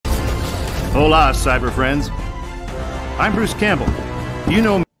Hola, cyber friends. I'm Bruce Campbell. You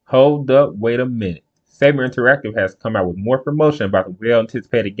know me. Hold up, wait a minute. Saber Interactive has come out with more promotion about the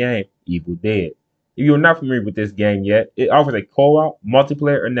well-anticipated game, Evil Dead. If you are not familiar with this game yet, it offers a co-op,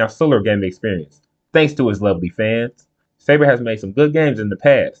 multiplayer, and now solo gaming experience, thanks to its lovely fans. Saber has made some good games in the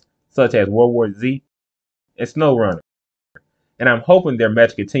past, such as World War Z and SnowRunner, and I'm hoping their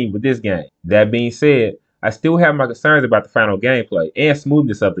match continue with this game. That being said, I still have my concerns about the final gameplay and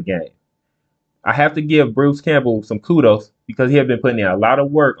smoothness of the game. I have to give Bruce Campbell some kudos because he has been putting in a lot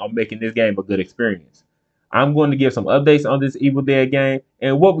of work on making this game a good experience. I'm going to give some updates on this Evil Dead game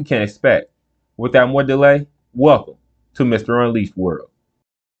and what we can expect. Without more delay, welcome to Mr. Unleashed World.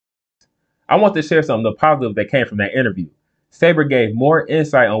 I want to share some of the positives that came from that interview. Saber gave more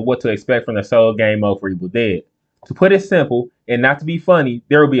insight on what to expect from the solo game mode for Evil Dead. To put it simple, and not to be funny,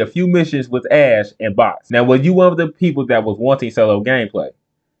 there will be a few missions with Ash and bots. Now, was you one of the people that was wanting solo gameplay?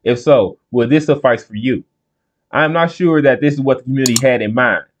 If so, will this suffice for you? I am not sure that this is what the community had in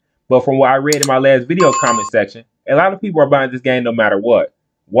mind, but from what I read in my last video comment section, a lot of people are buying this game no matter what.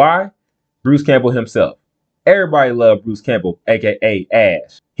 Why? Bruce Campbell himself. Everybody loved Bruce Campbell, aka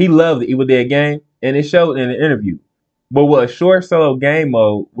Ash. He loved the Evil Dead game, and it showed in the interview. But with a short solo game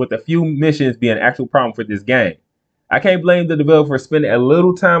mode, with a few missions being an actual problem for this game, I can't blame the developer for spending a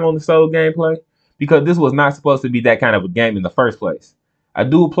little time on the solo gameplay, because this was not supposed to be that kind of a game in the first place. I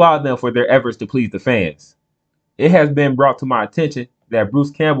do applaud them for their efforts to please the fans. It has been brought to my attention that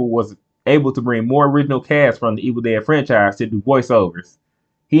Bruce Campbell was able to bring more original cast from the Evil Dead franchise to do voiceovers.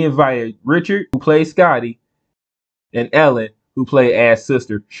 He invited Richard, who played Scotty, and Ellen, who played Ash's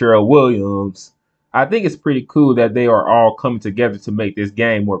sister, Cheryl Williams. I think it's pretty cool that they are all coming together to make this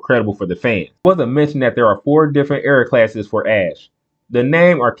game more credible for the fans. I want to mention that there are 4 different era classes for Ash. The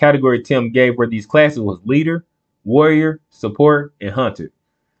name or category Tim gave for these classes was Leader, Warrior, Support, and Hunter.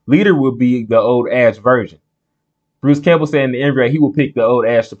 Leader will be the old Ash version. Bruce Campbell said in the interview he will pick the old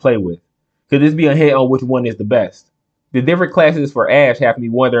Ash to play with. Could this be a hint on which one is the best? The different classes for Ash have me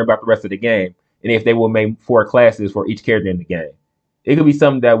wondering about the rest of the game, and if they will make 4 classes for each character in the game. It could be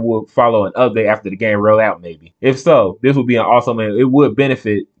something that will follow an update after the game roll out maybe. If so, this would be an awesome and it would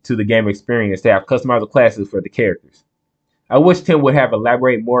benefit to the game experience to have customizable classes for the characters. I wish Tim would have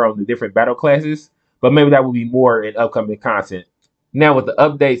elaborated more on the different battle classes, but maybe that will be more in upcoming content. Now with the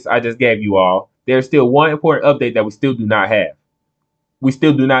updates I just gave you all, there's still one important update that we still do not have. We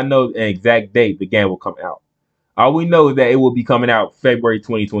still do not know an exact date the game will come out. All we know is that it will be coming out February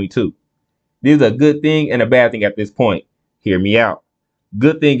 2022. This is a good thing and a bad thing at this point. Hear me out.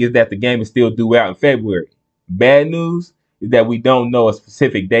 Good thing is that the game is still due out in February. Bad news is that we don't know a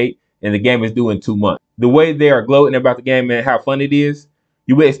specific date and the game is due in 2 months. The way they are gloating about the game and how fun it is,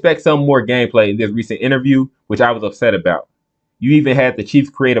 you would expect some more gameplay in this recent interview, which I was upset about. You even had the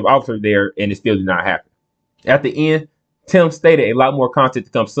chief creative officer there and it still did not happen. At the end, Tim stated a lot more content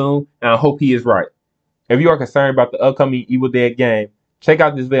to come soon, and I hope he is right. If you are concerned about the upcoming Evil Dead game, check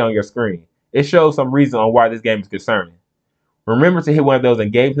out this video on your screen. It shows some reason on why this game is concerning. Remember to hit one of those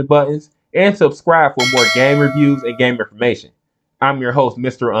engagement buttons and subscribe for more game reviews and game information. I'm your host,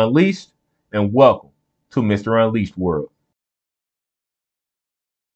 Mr. Unleashed, and welcome to Mr. Unleashed World.